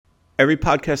Every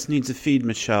podcast needs a feed,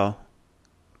 Michelle.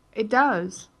 It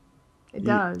does. It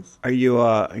does. Are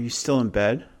you still in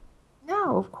bed?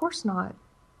 No, of course not.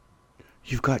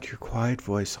 You've got your quiet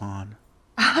voice on.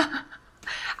 I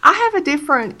have a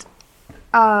different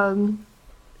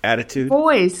Attitude?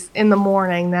 voice in the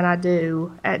morning than I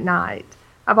do at night.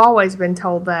 I've always been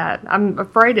told that. I'm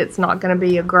afraid it's not going to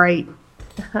be a great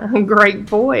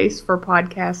voice for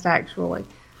podcast, actually.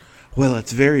 Well,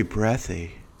 it's very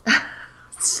breathy.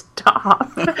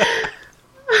 Stop. All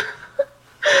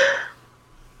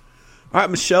right,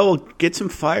 Michelle, get some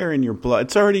fire in your blood.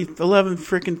 It's already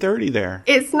 11:30 there.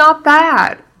 It's not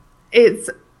that. It's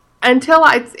until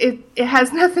it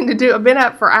has nothing to do. I've been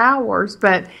up for hours,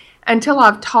 but until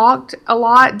I've talked a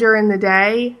lot during the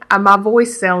day, my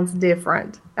voice sounds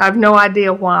different. I have no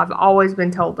idea why. I've always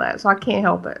been told that, so I can't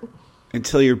help it.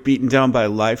 Until you're beaten down by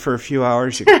life for a few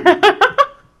hours.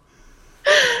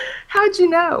 How'd you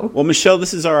know? Well, Michelle,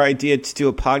 this is our idea to do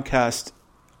a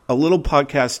little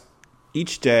podcast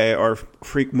each day or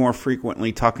more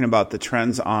frequently talking about the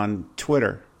trends on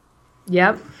Twitter.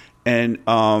 Yep. And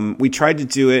we tried to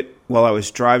do it while I was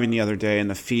driving the other day, and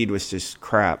the feed was just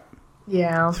crap.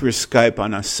 Yeah. Through Skype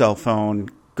on a cell phone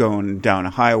going down a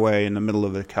highway in the middle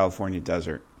of the California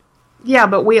desert. Yeah,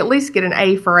 but we at least get an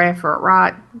A for effort,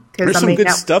 right? There's some good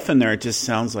stuff in there. It just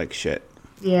sounds like shit.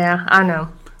 Yeah, I know.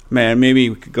 Man, maybe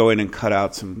we could go in and cut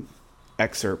out some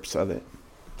excerpts of it.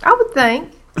 I would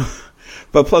think.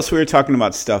 But plus we were talking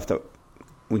about stuff that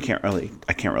I can't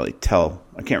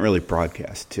really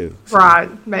broadcast too. So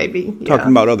Right, maybe. Yeah.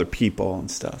 Talking about other people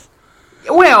and stuff.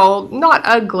 Well, not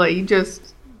ugly,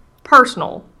 just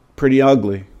personal. Pretty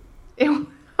ugly.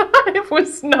 It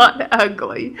was not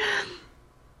ugly.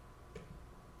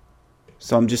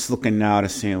 So I'm just looking now to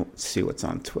see what's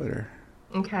on Twitter.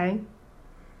 Okay.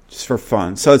 Just for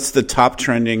fun. So it's the top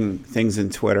trending things in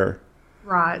Twitter.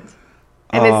 Right.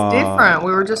 And it's different.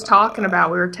 We were just talking about,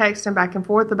 we were texting back and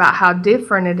forth about how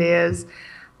different it is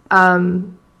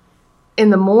in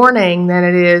the morning than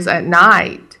it is at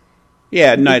night.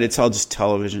 Yeah, at night it's all just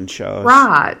television shows.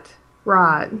 Right.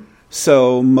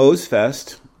 So Moe's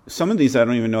Fest, some of these I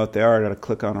don't even know what they are. I got to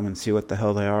click on them and see what the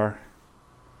hell they are.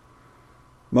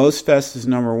 Moe's Fest is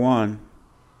number 1.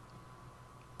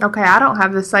 Okay, I don't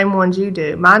have the same ones you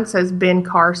do. Mine says Ben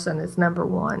Carson is number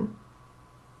 1.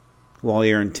 Well,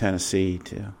 you're in Tennessee,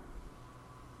 too.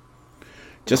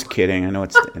 Just kidding. I know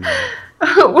it's...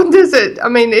 What does it... I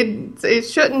mean, it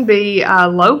shouldn't be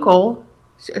local,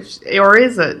 or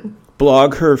is it?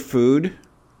 Blog Her Food,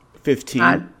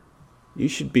 15. You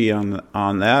should be on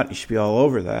that. You should be all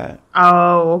over that.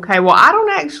 Oh, okay. Well, I don't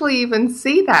actually even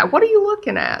see that. What are you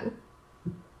looking at?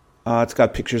 It's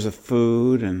got pictures of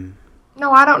food and...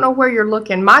 No, I don't know where you're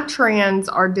looking. My trends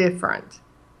are different.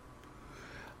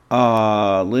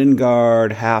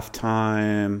 Lingard,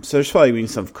 halftime. So there's probably been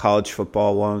some college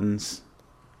football ones.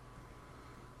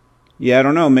 Yeah, I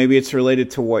don't know. Maybe it's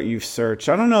related to what you've searched.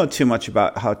 I don't know too much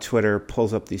about how Twitter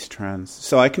pulls up these trends.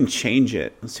 So I can change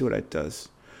it. Let's see what it does.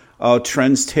 Oh,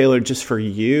 trends tailored just for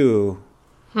you.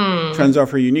 Trends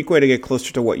offer a unique way to get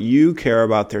closer to what you care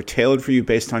about. They're tailored for you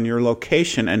based on your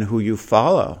location and who you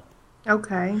follow.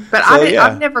 Okay. But So,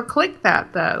 I've never clicked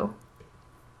that, though.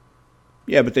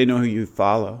 Yeah, but they know who you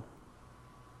follow.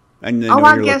 And they know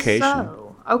I your guess location.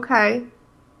 so. Okay.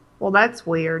 Well, that's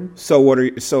weird. So what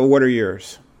are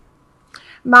yours?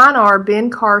 Mine are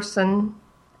Ben Carson,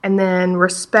 and then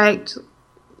Respect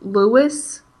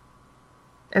Lewis,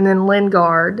 and then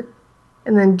Lingard,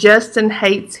 and then Justin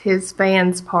Hates His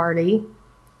Fans Party,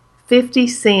 50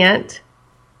 Cent,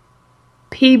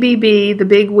 PBB The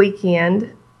Big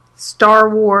Weekend, Star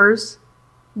Wars,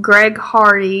 Greg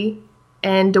Hardy,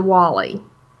 and Diwali.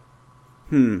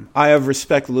 I have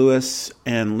Respect Lewis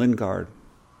and Lingard.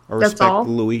 Or That's Respect all?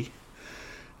 Louis.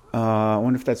 I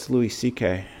wonder if that's Louis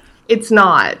C.K. It's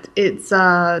not. It's,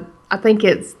 I think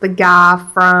it's the guy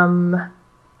from,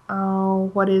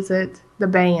 what is it? The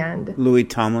band. Louis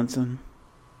Tomlinson.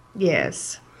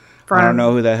 Yes. I don't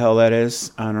know who the hell that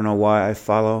is. I don't know why I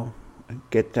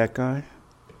get that guy.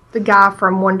 The guy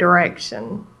from One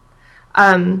Direction.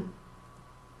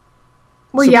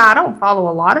 Yeah, I don't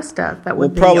follow a lot of stuff that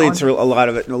would be probably on. it's a lot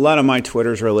of it. A lot of my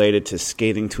Twitter's related to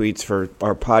Scathing Tweets for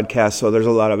our podcast, so there's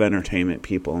a lot of entertainment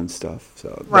people and stuff.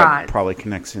 So that probably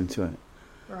connects into it.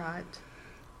 Right.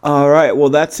 All right. Well,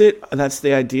 that's it. That's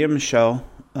the idea, Michelle.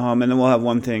 And then we'll have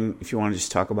one thing if you want to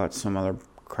just talk about some other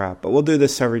crap. But we'll do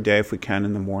this every day if we can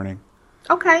in the morning.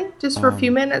 Okay, just for a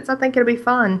few minutes. I think it'll be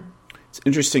fun. It's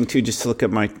interesting too, just to look at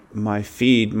my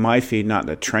feed, not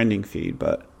the trending feed,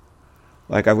 but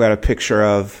like I've got a picture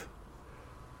of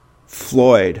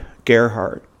Floyd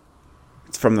Gerhardt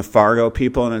It's from the Fargo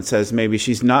people, and it says, maybe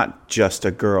she's not just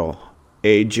a girl.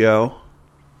 Joe.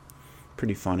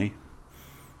 Pretty funny.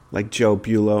 Like Joe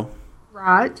Bulow.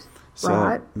 Right. So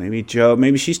right.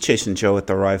 maybe she's chasing Joe with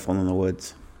the rifle in the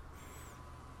woods.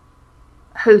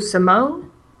 Who,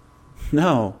 Simone?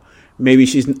 No. Maybe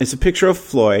it's a picture of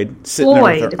Floyd sitting there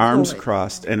with her arms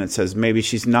crossed, and it says, maybe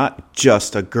she's not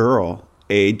just a girl.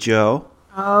 Joe.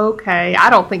 Okay. I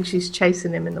don't think she's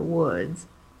chasing him in the woods.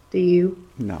 Do you?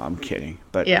 No, I'm kidding.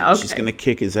 But yeah, okay. She's going to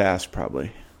kick his ass,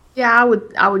 probably. Yeah,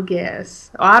 I would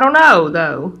guess. Well, I don't know,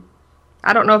 though.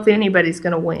 I don't know if anybody's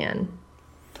going to win.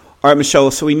 All right, Michelle,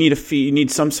 so we need you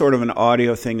need some sort of an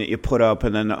audio thing that you put up,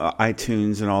 and then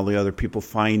iTunes and all the other people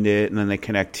find it, and then they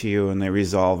connect to you, and they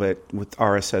resolve it with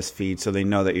RSS feed, so they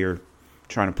know that you're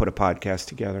trying to put a podcast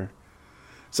together.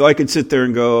 So I could sit there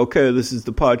and go, okay, this is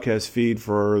the podcast feed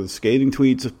for the Scathing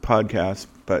Tweets podcast,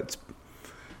 but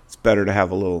it's better to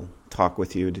have a little talk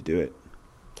with you to do it.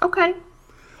 Okay.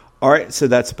 All right, so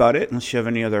that's about it, unless you have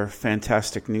any other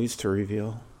fantastic news to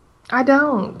reveal. I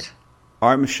don't. All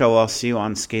right, Michelle, I'll see you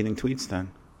on Scathing Tweets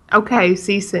then. Okay,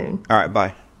 see you soon. All right,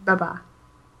 bye. Bye-bye.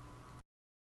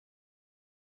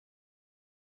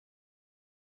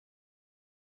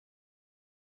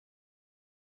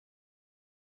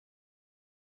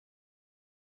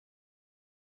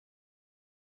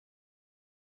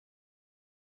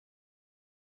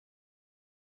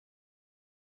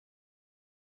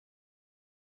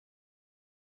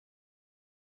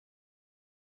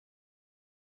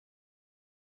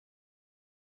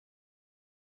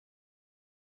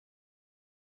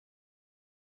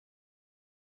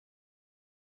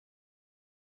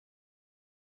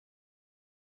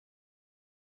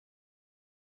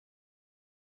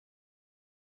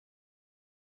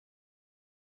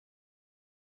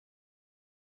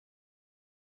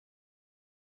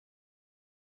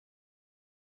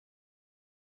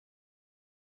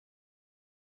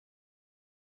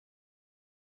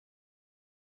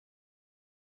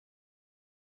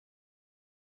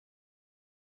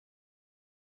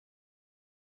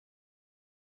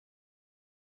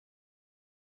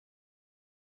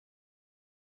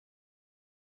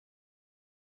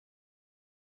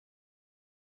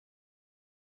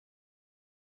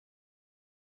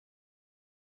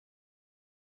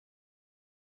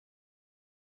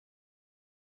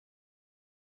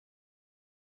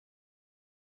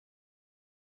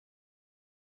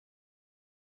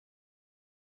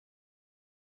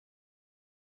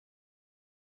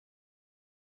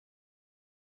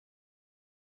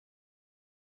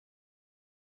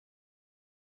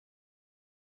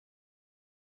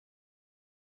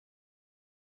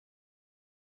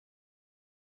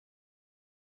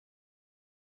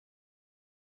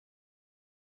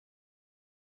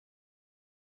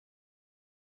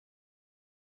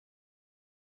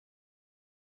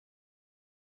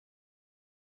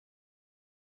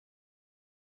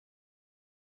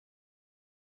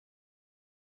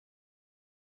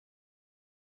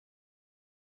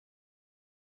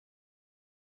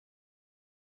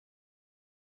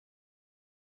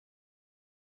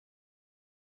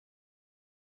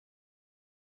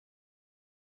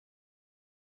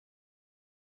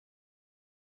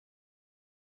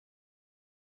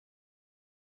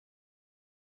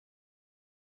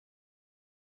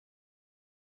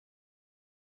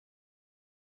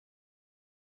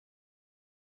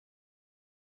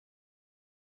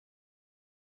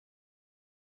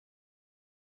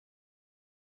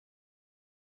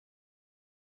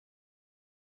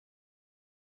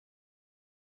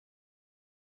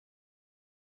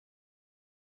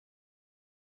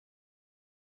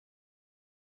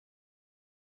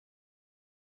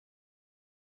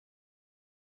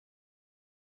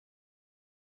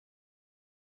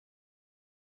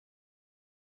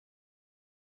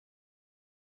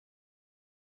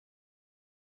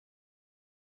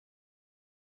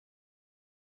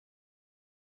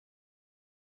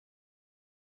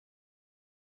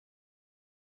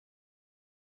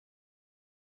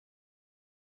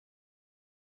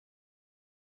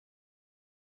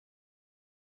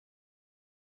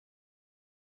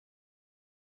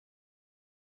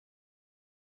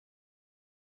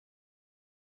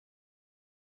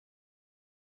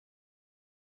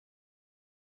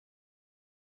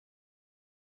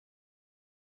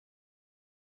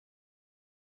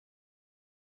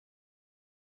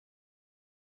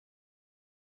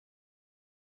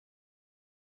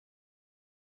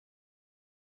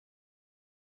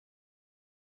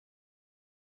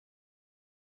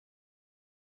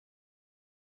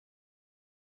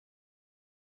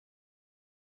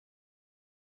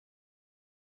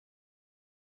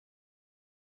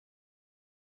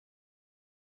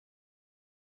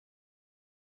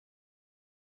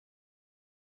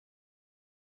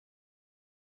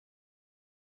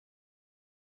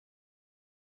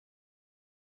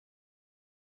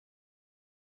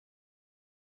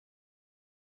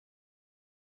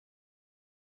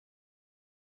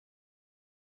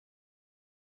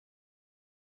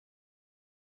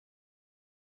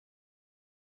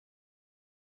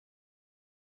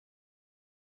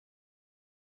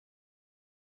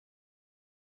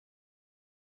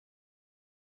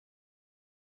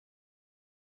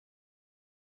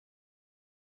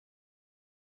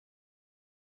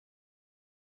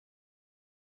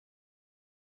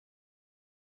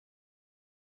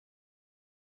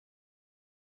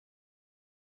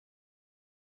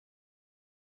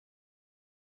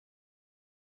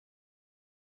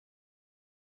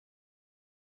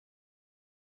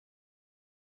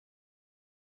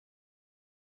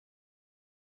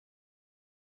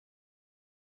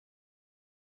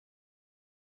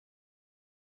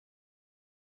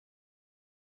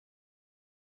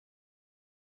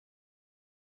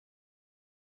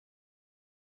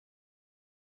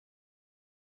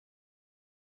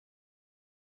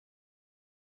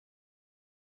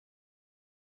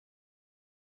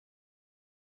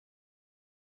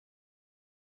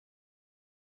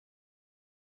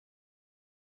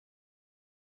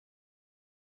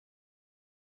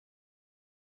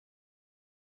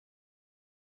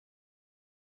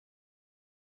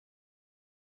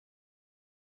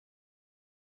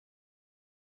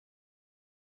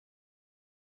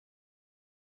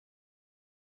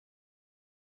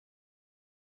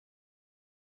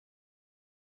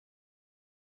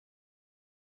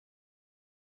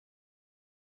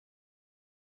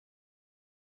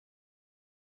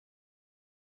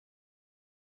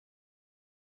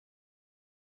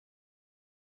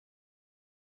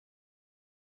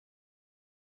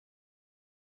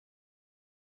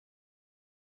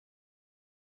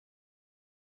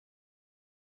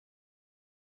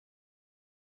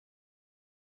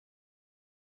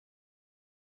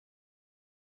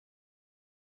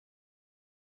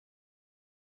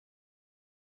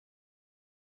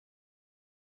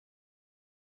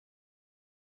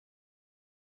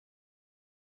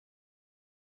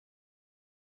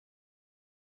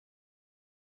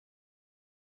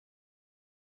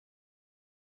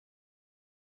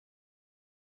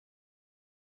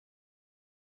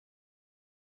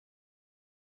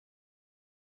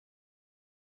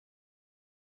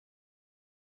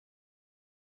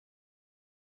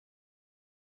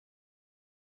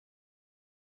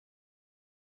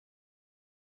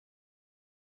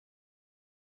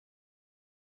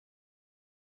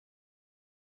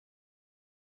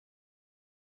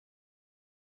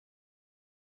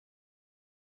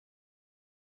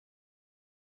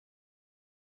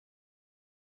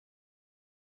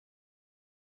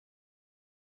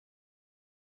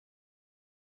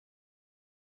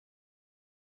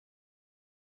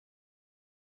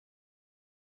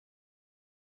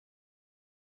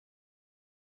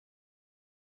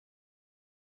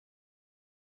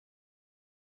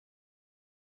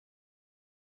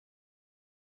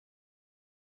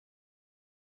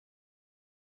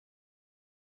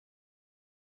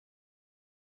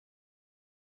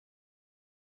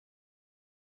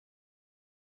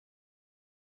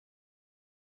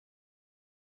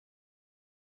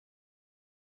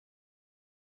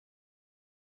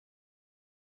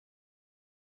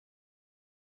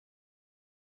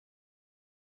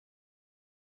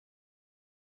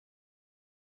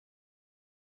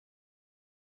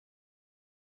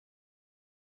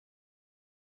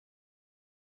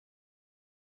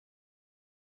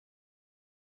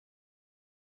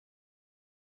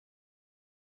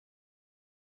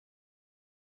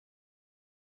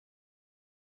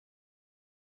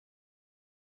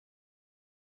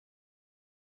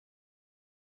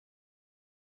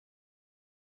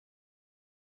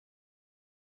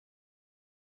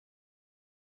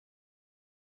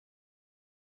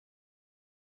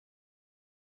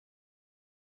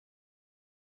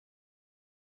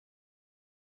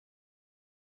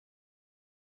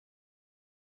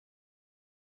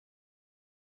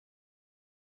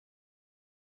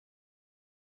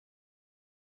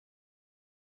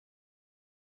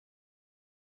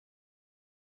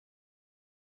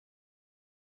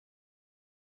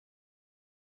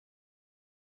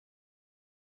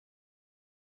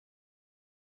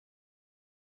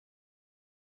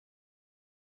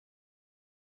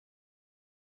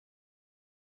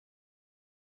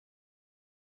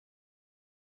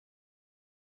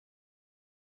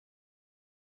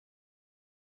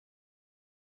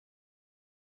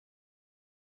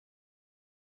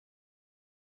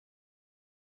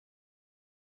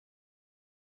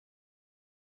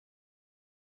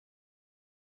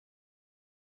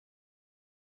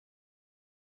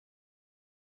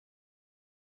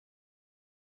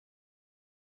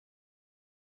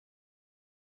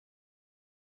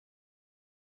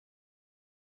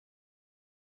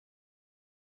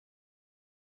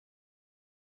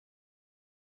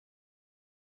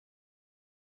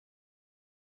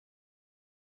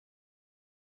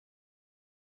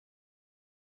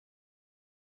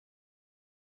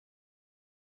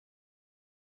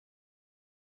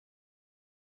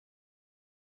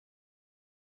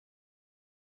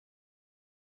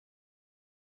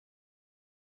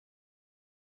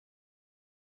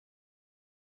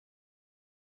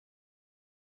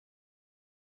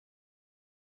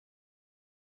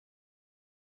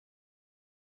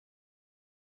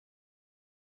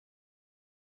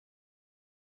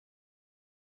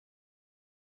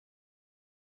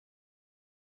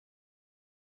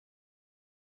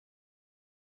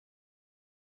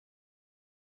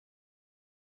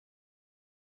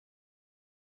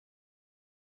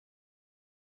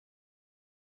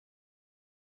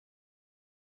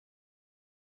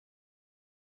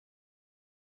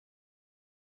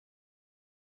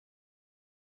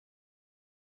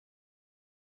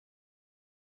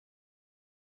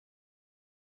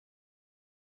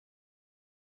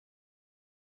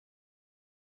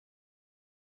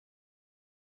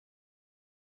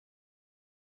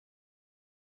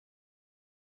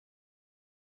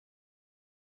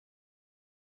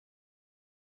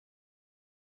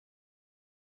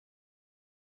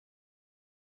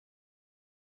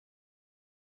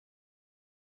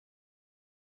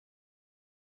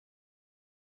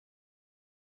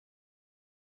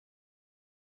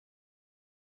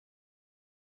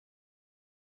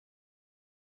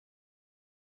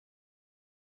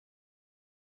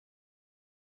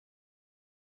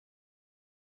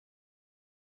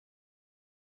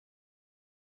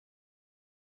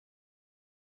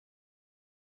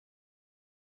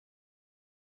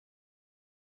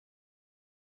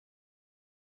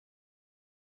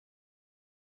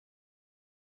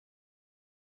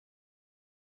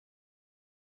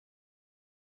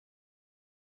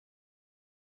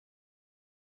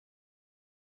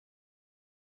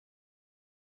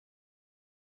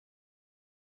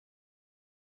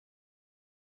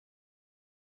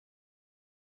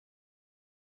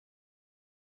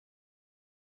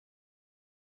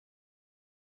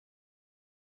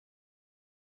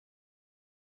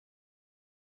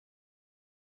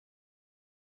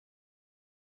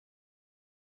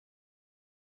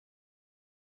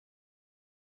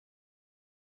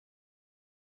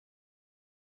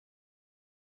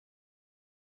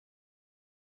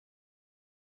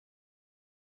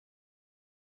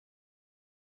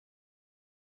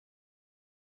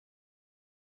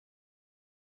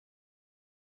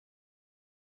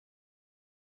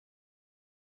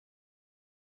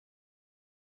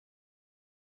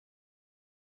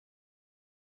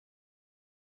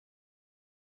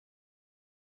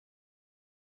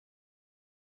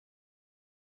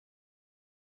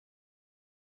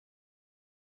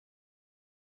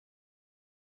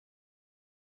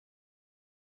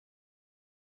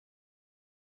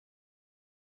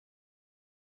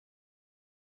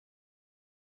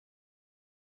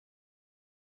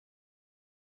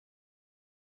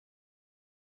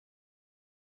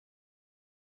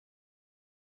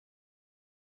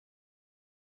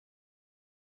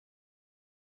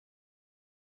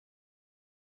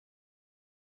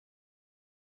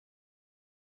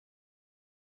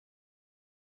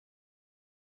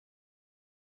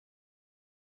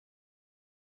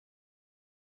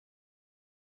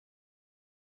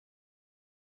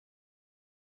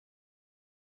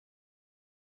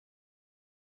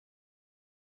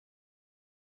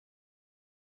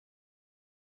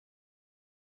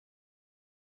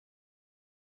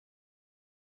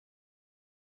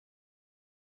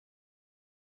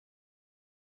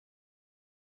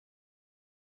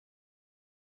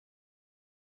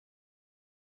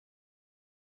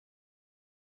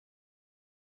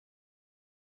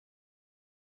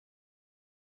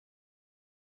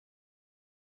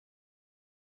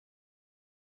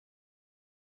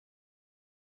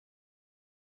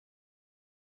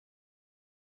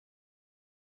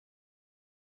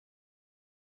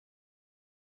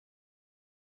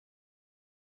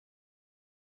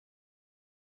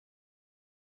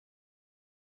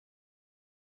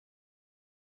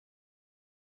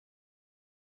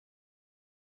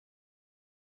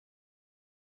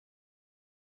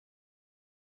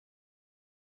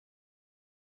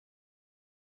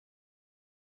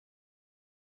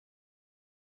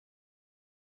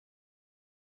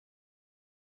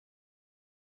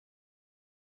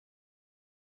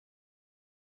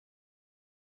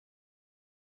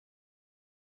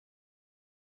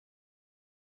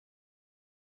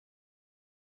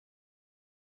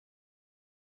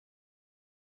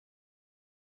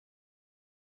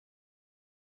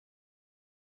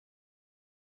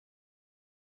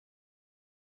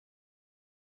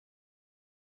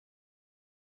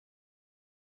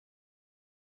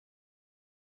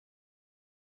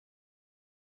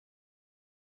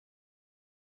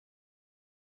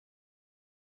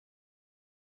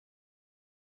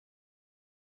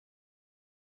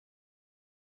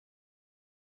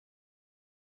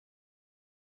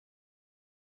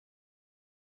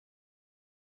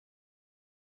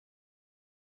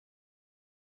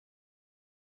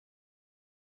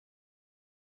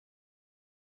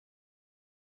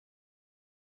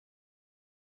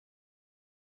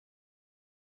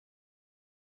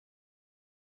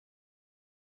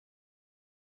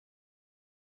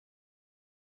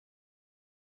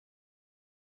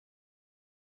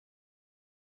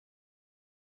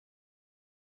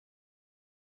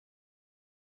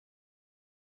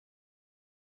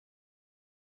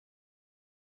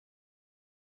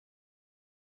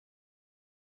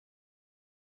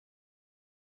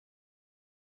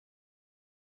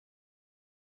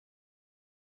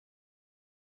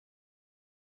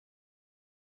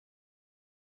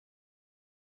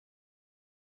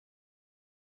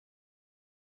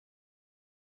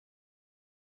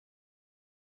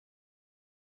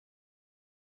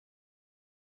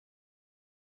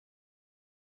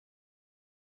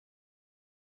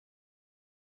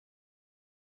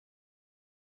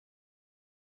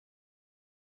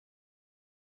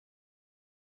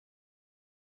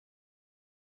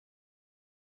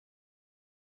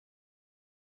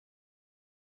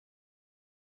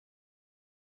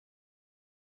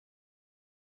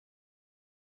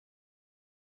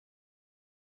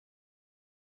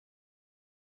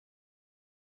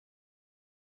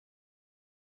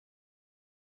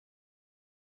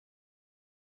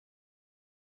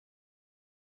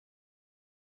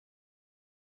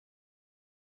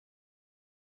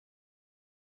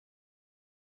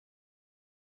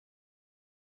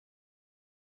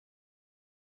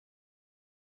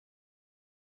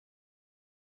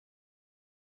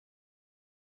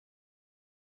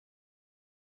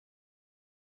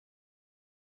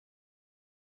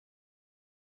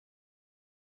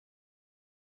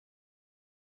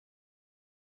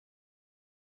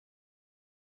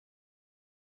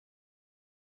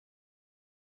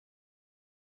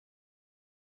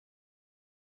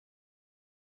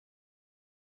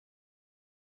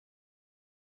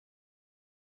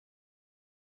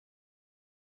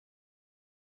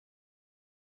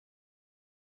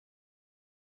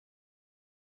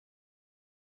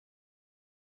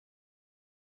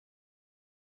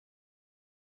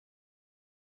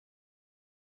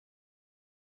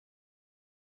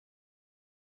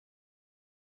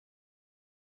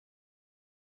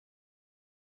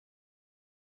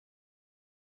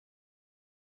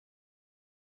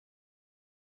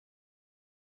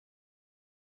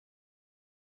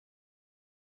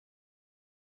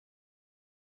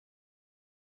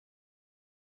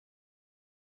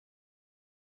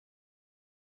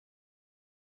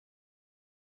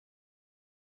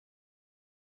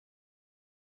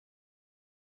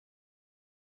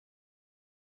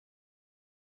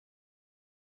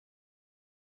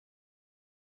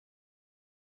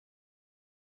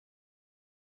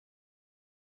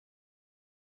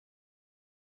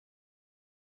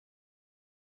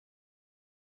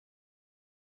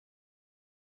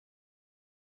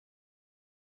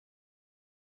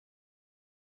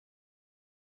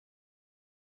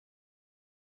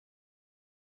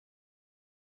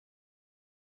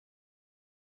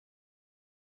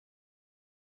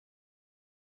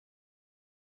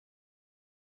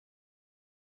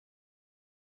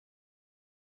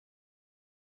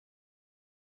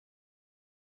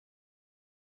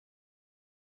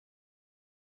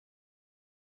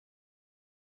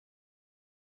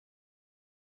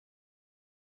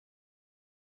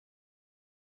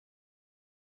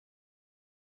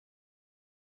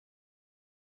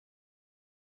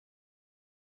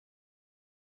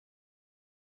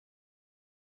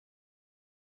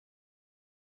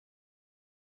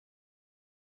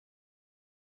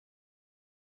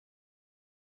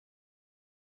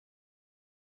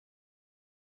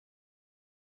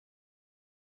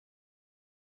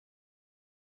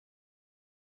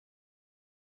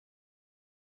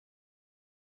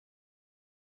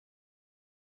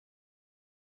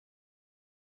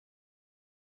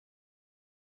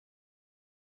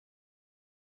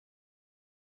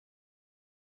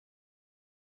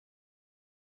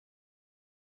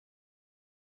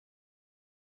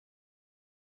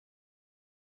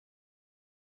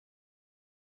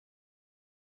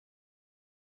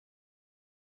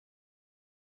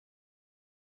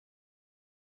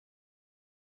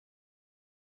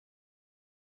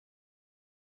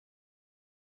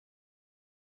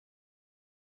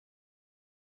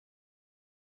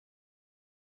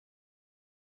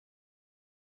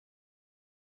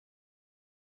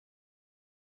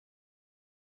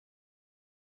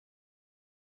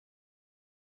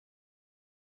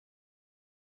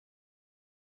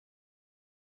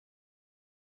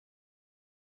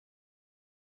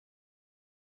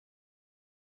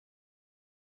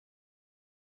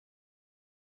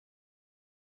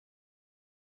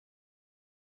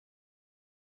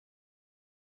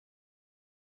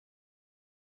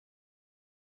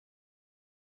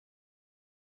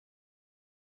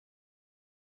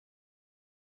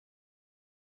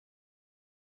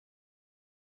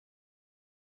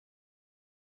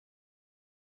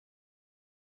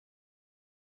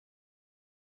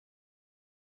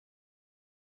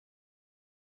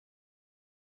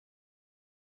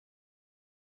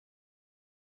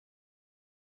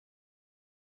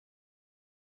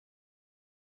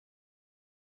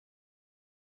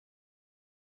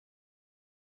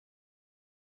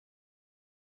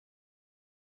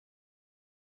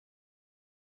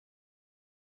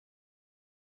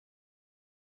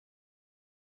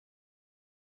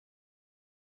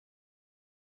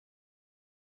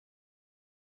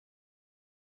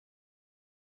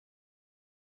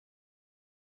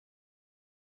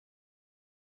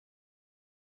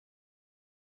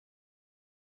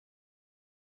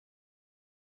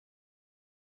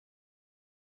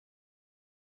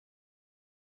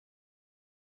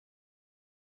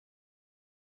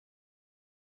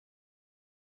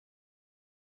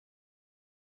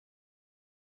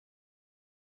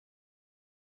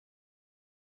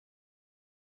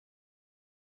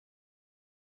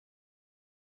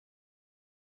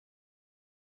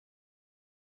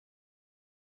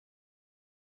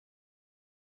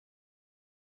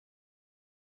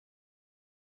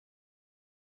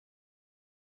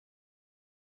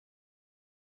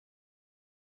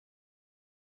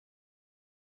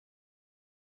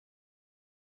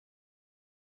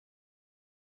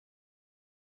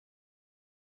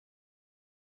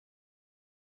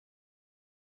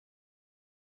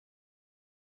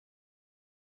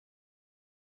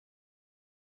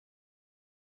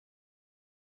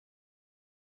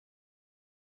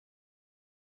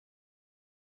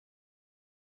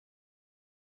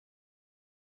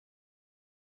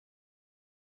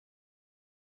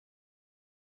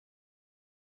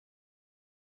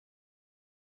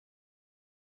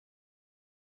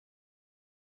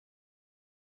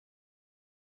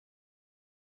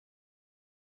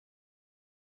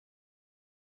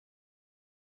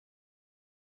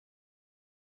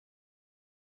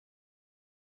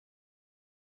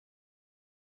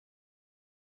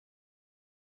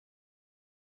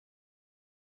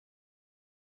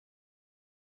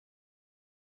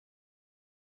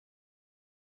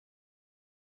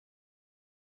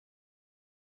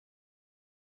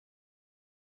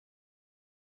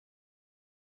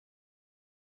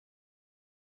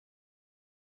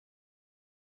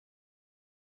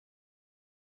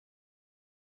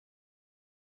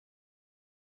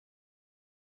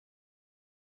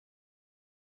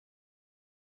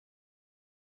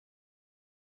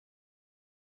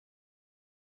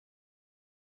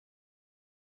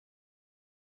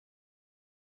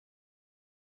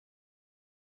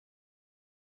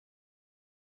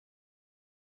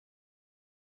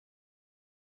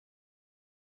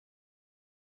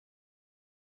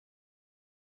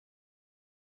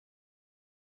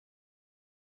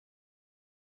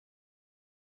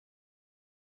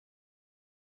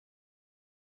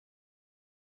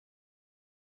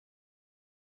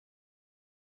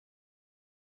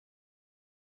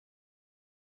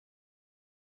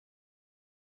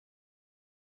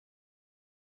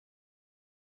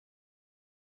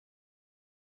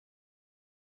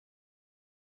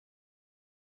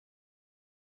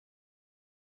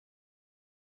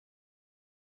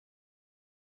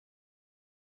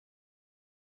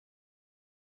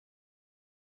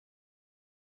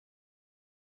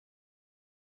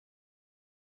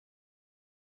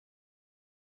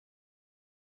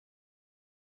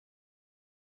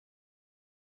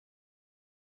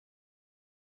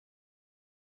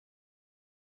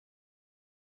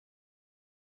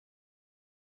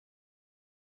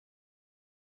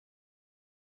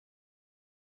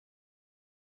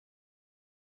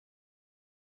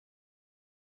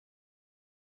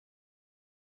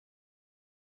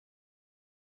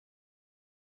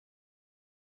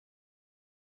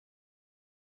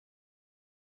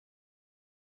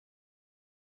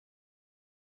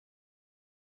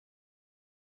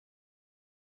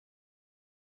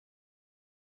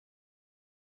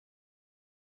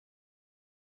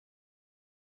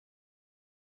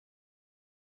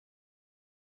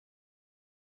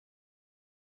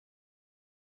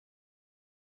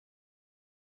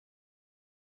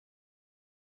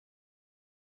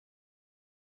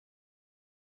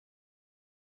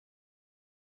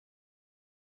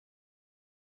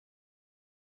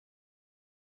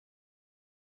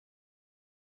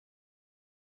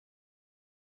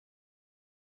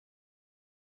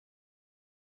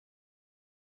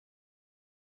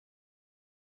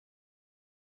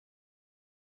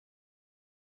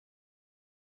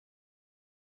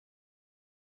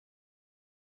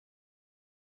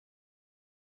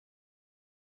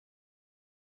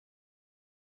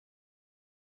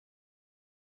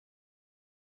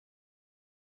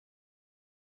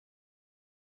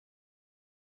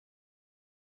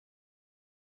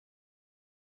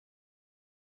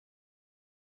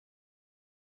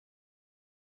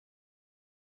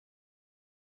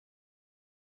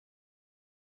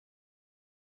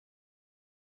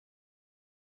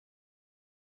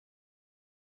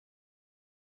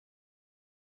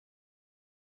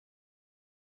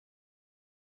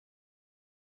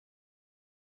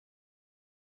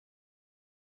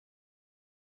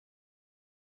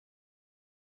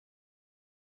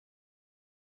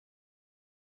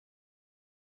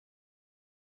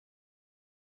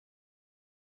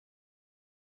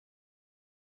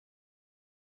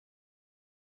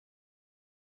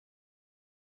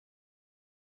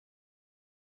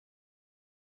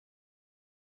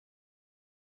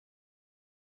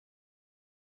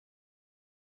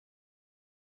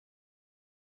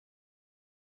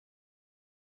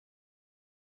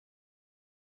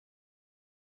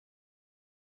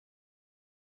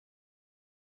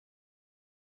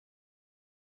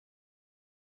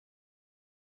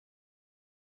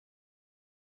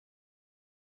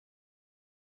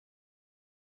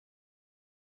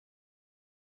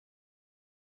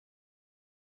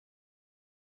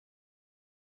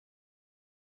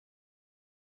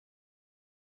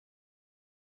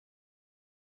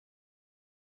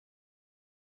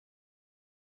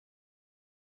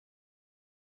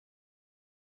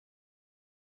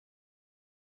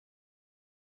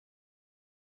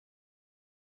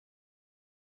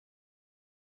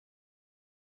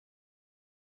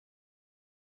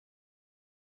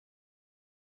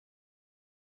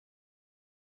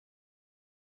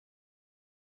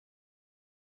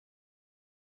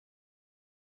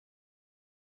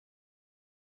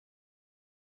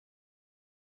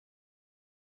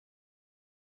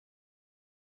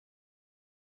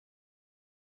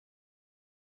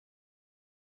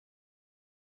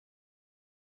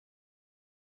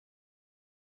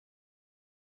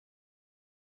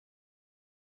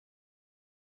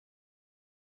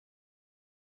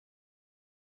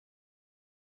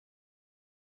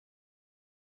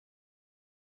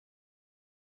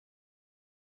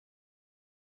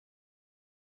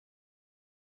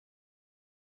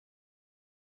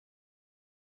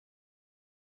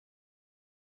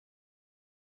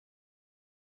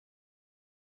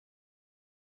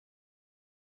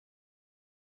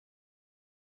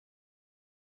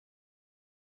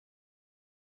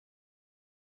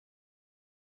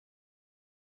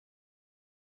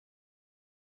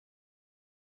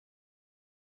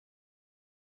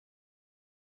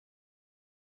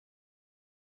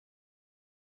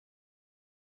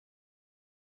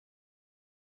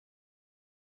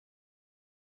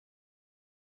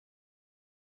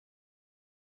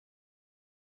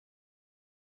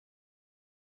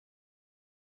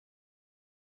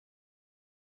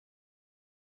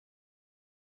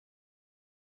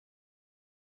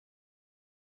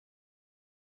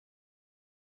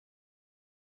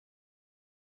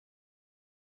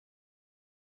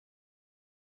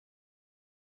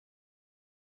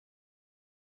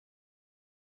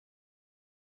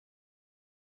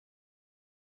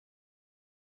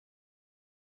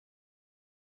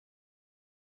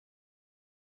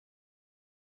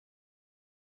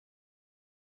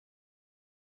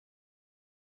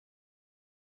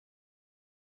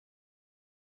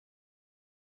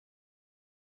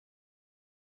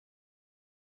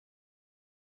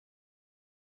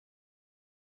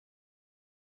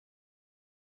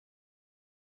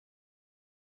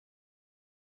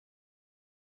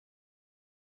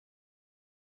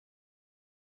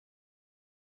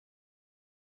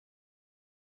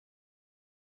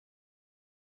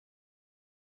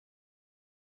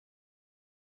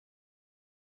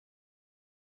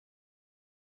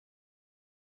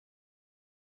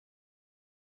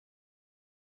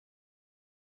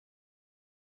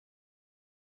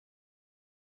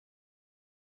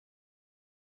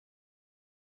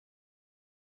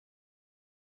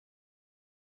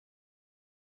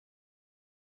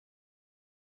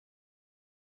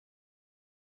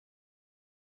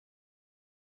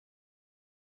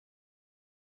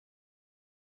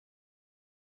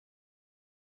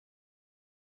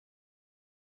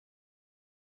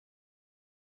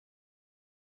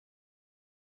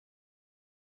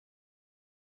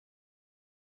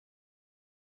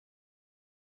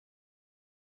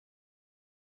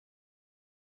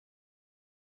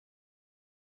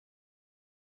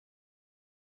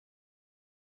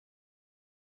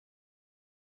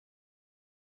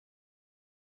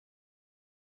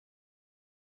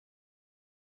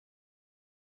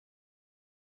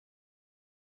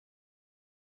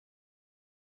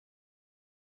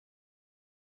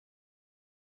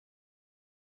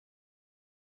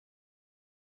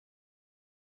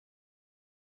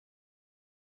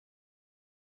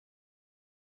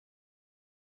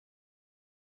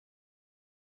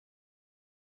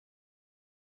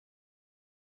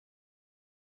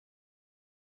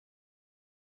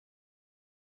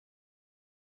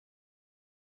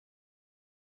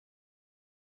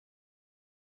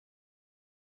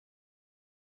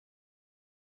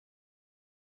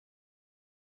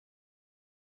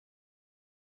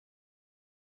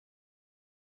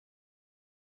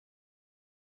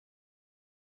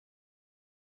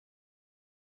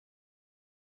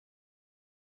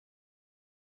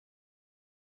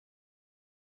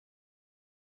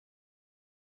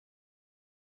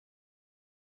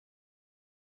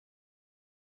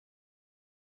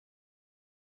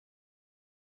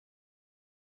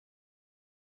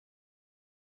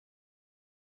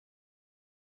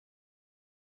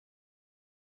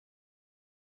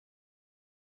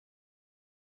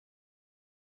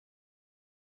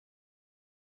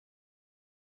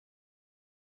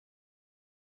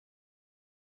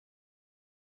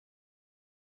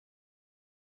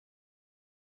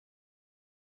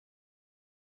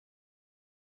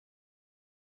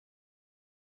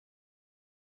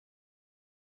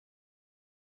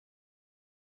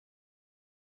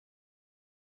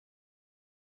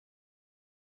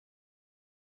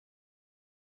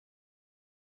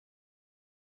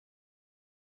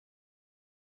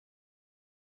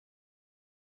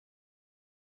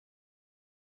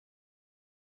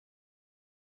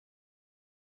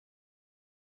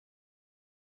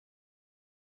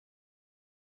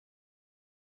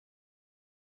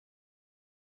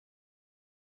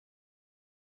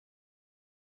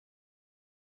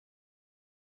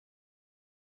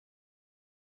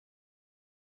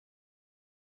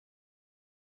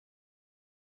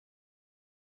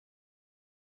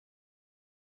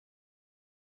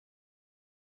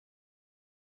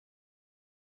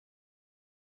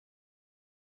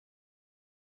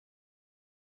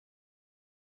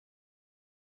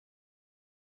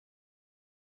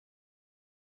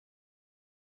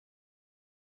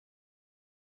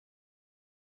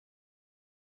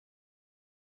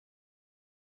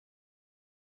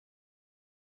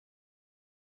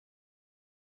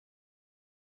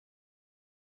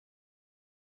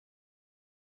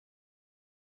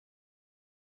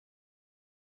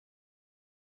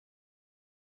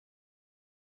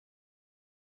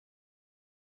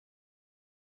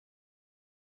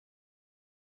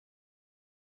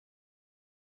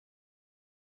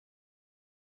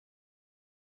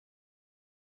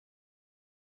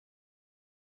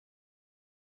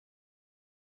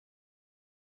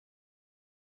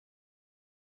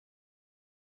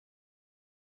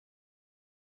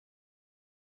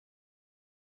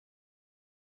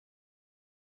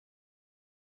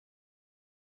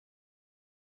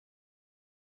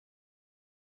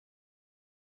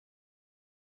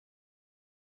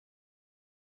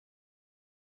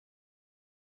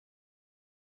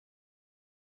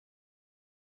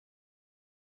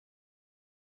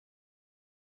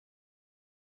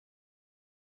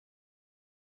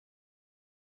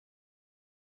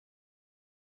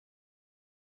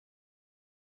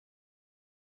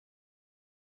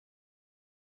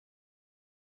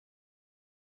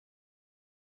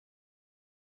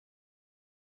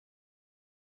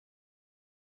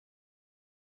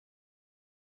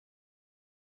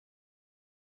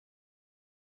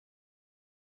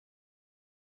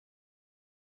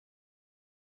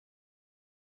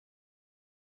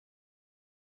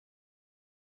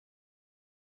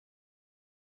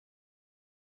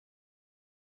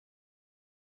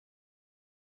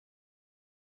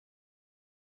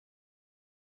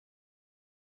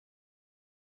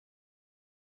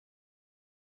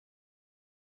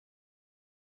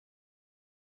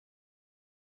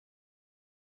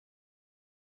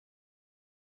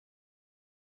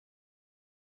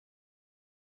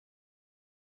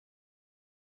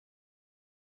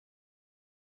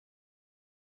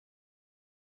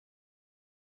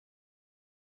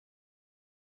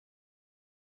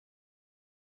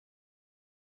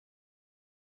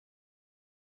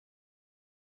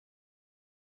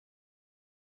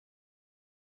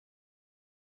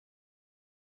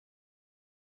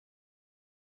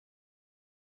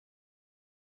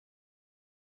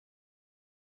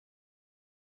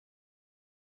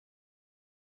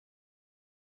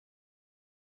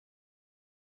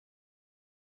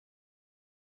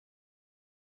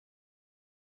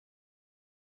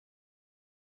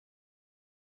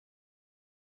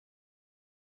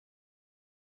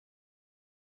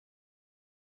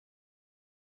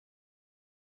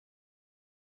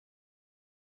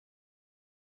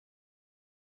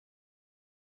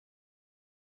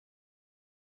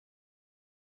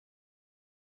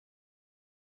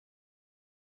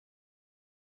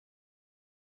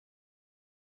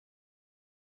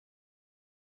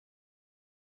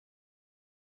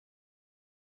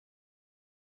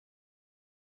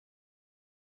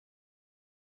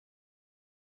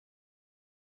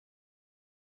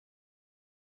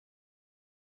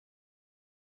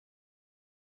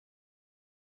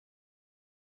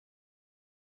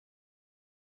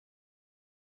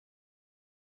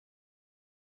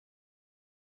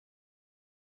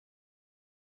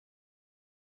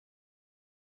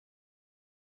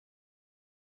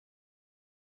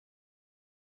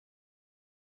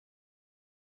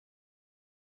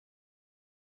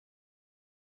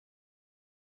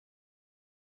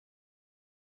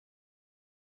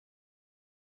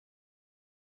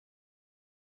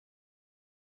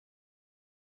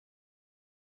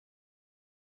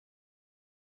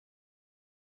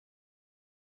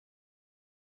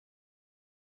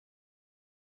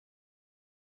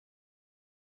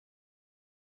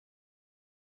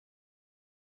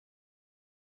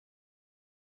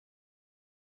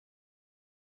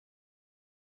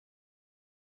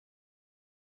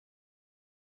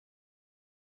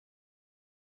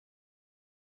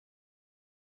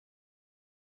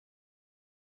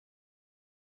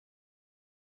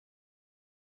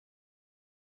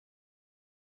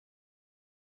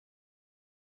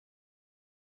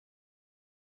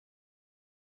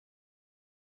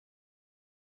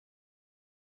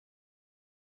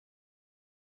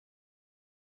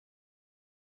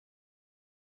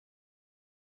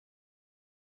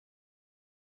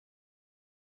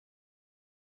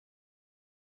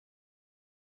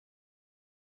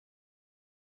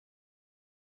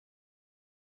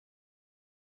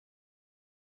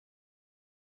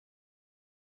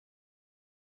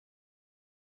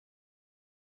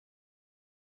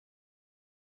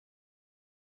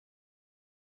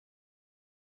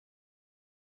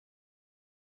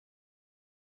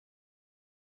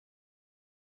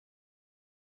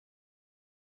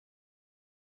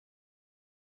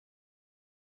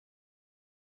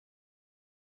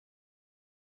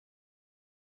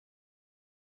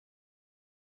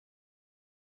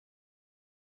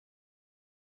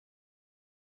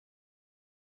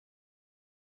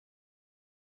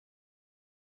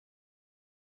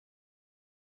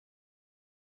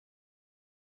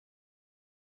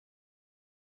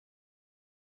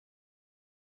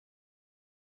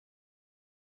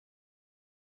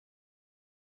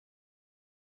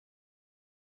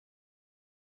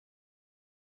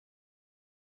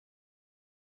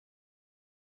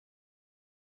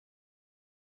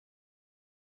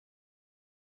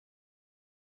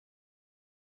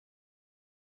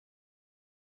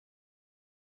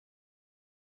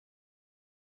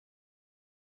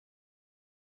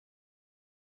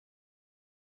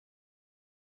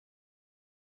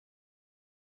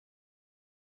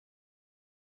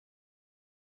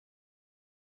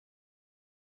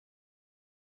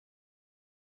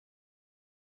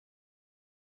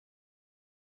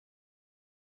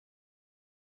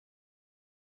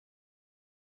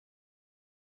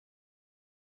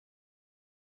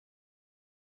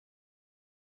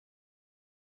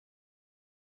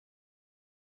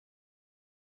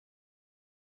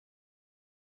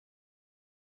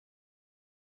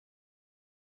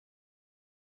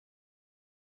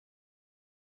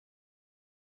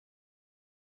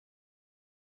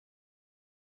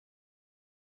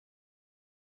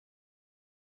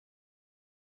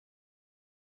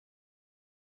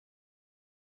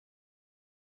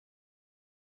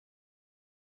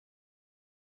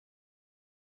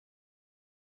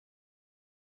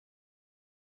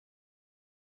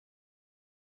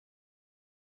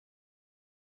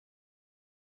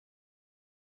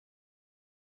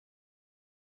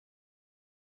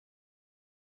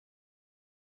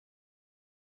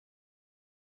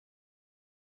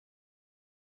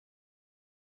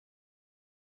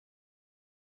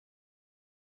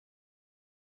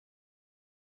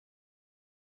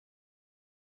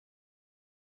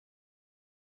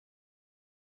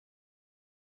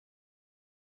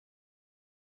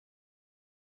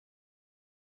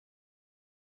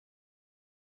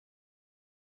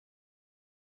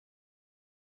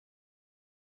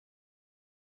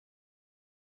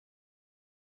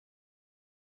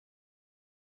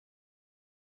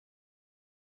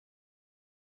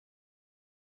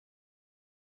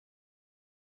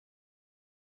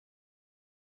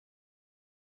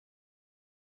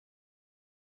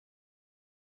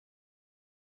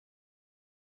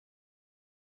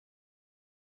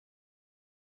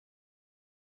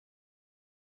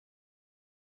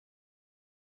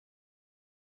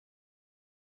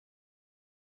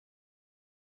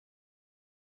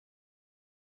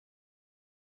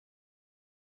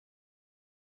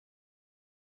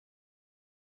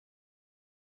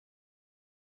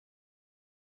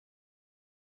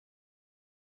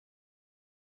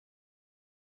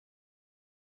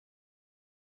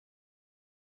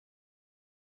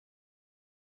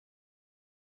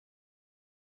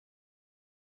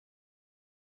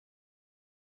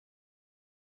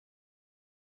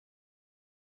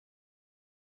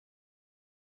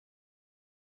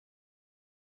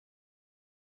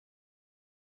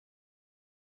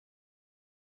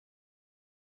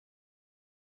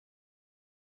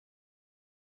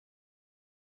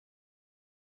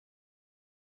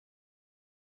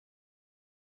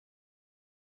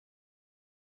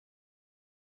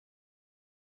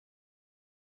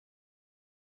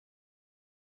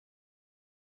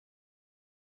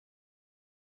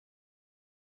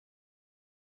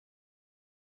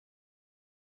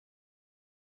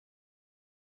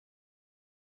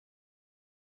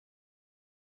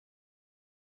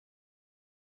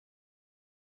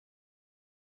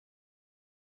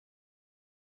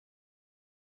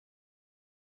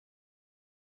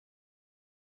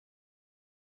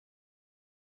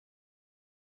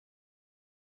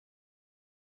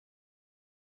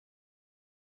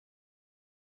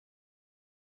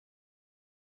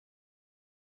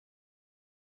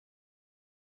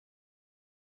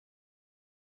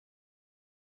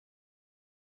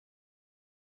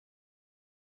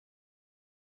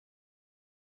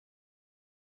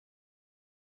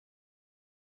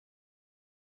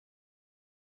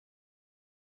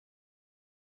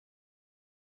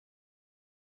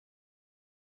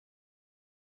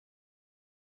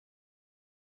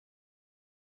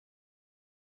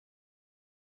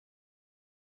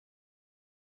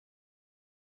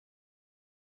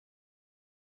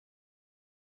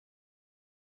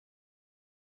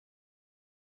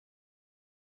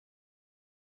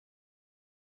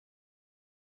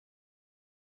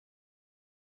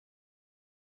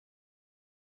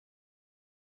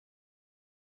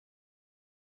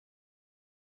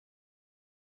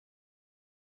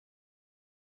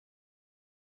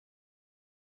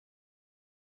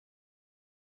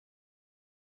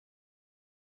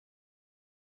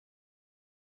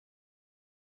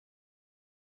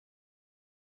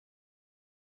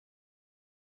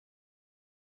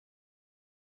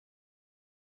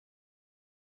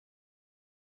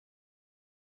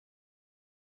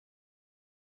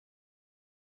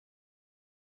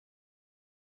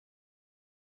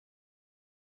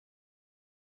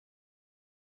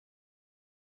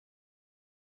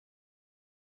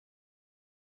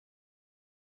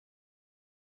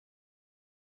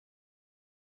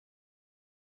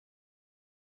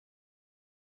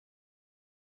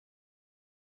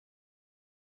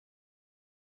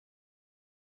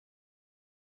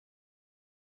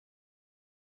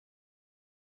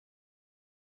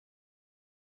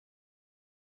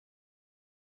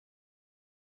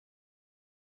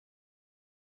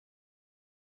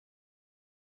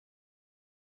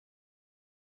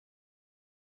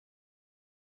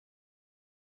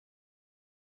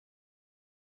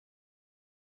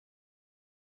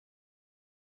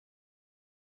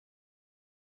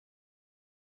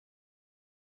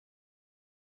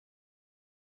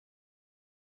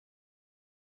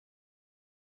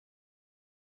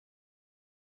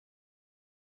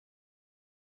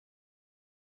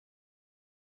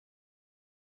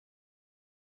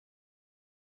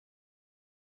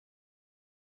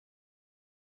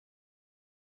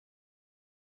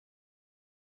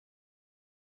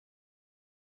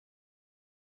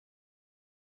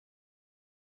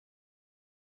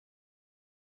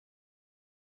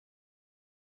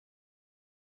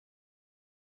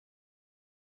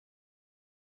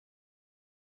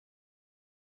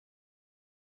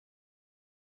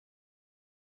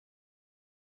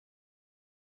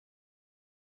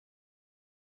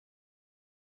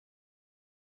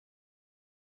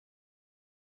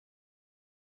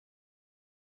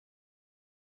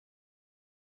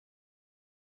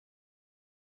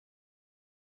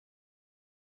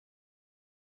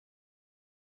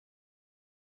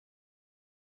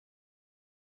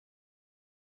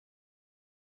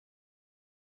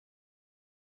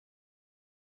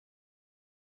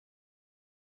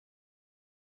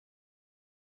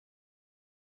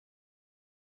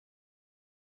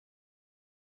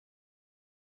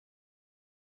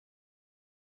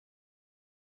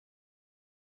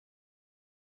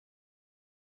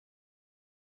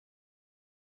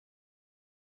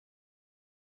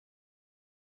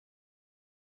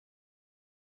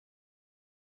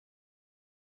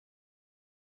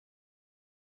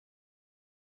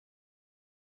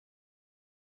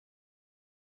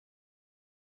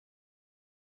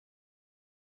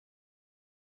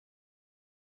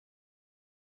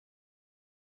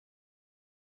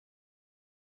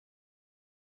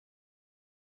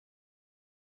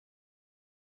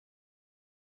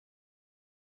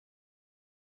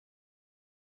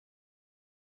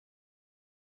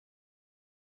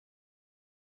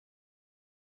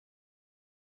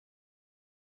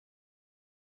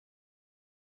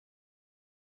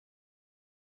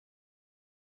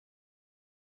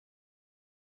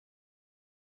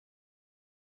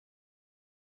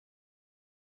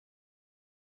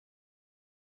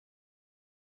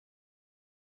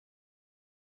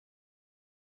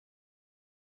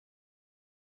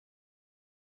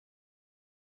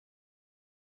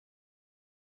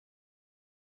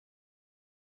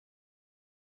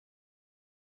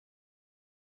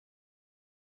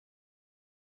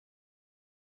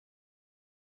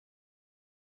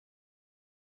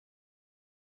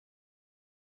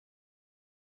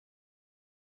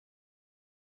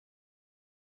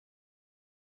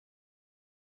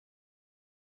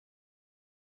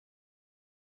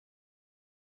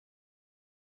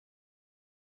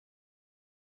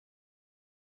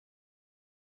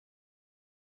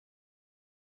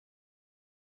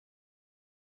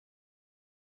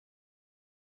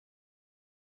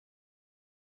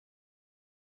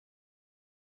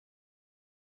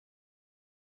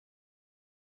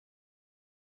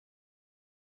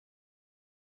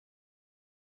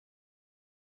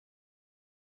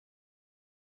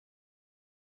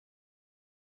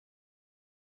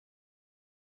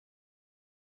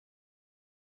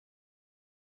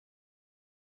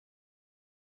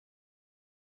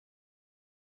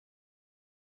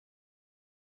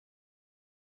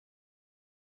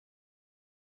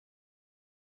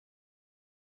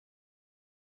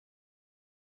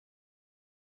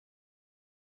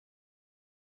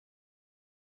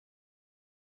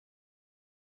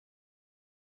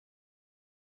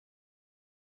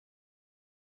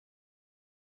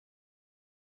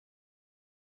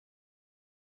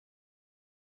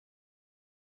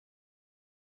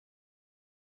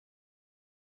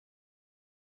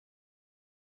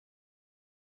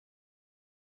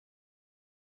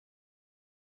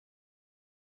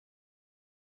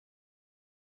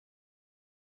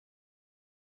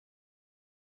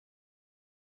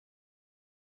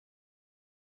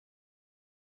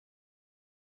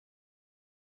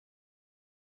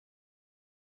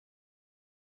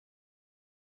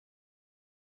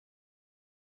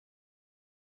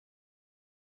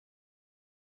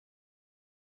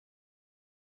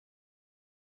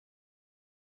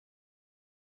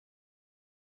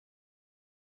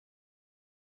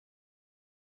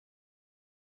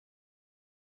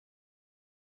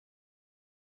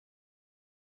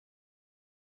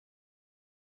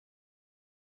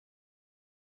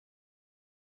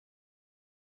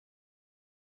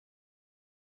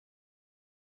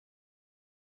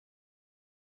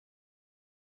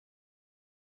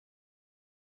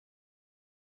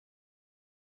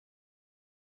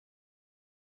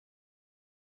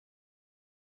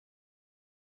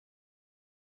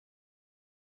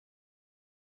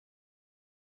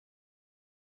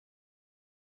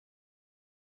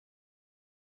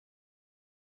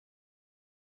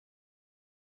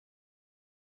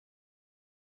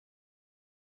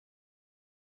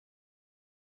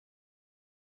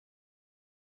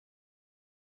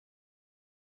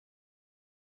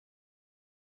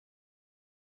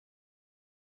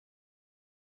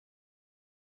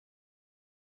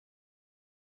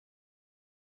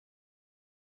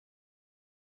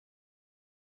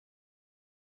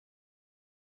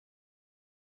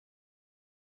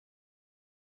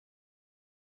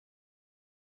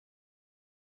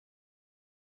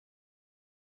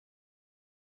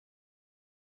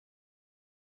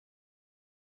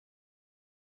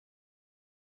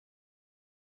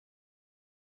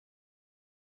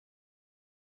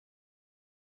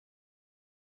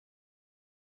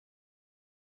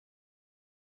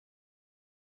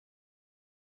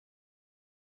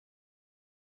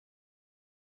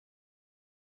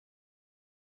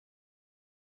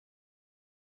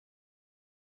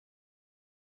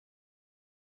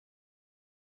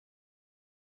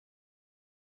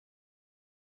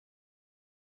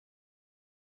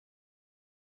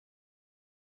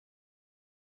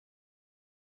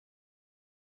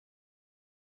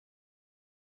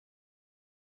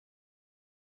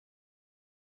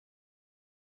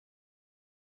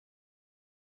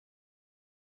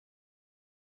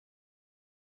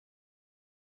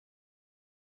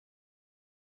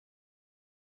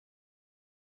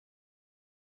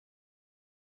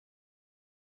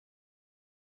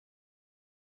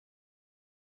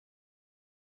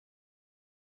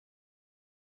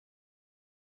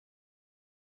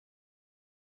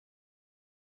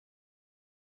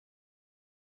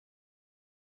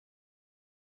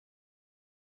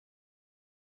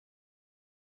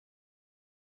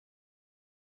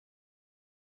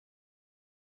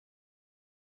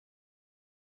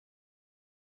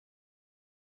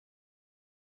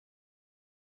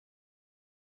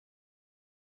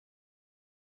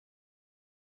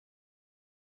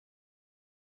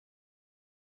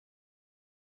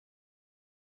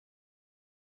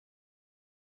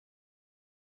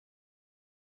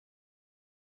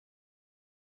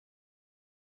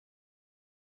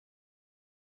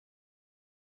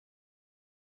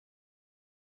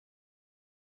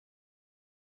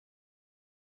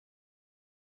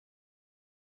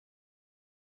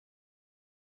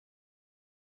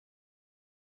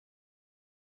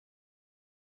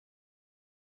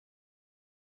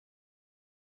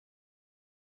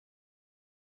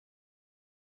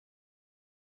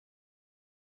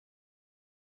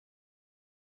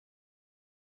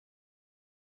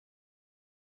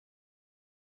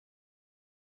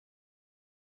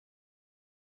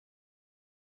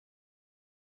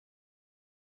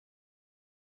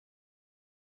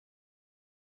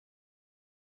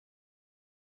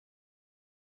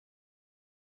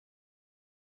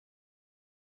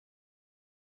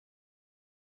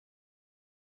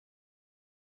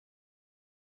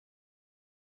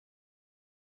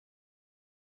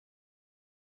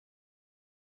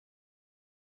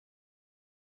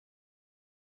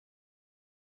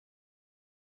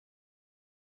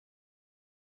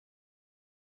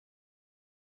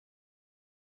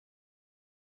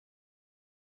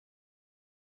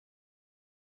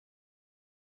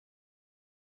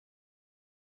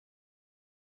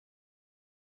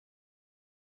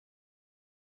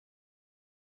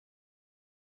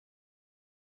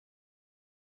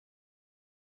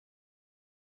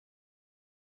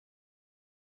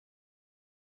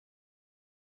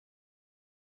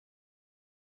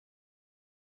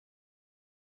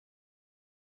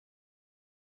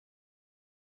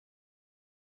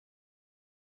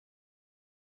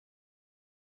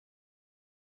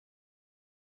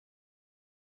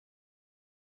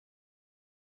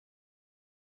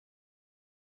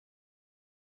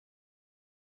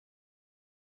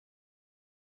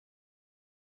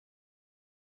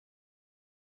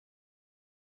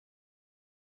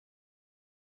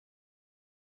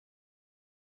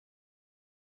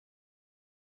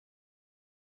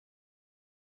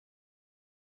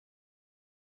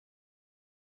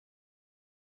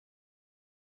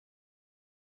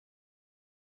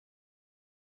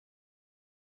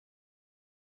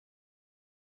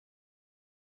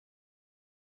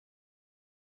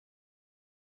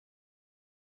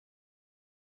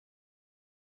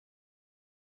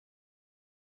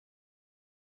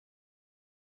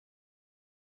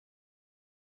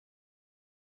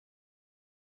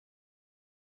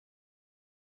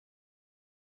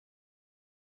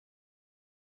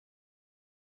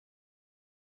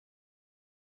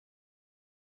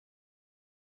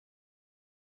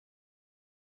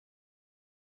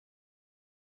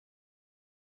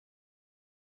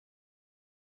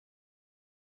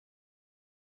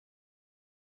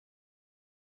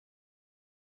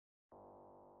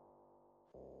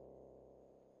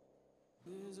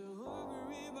 There's a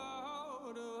hunger in my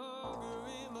heart, a hunger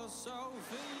in my soul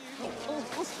for you.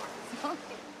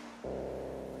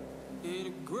 And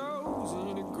it grows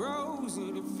and it grows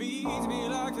and it feeds me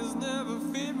like it's never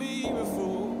fed me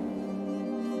before.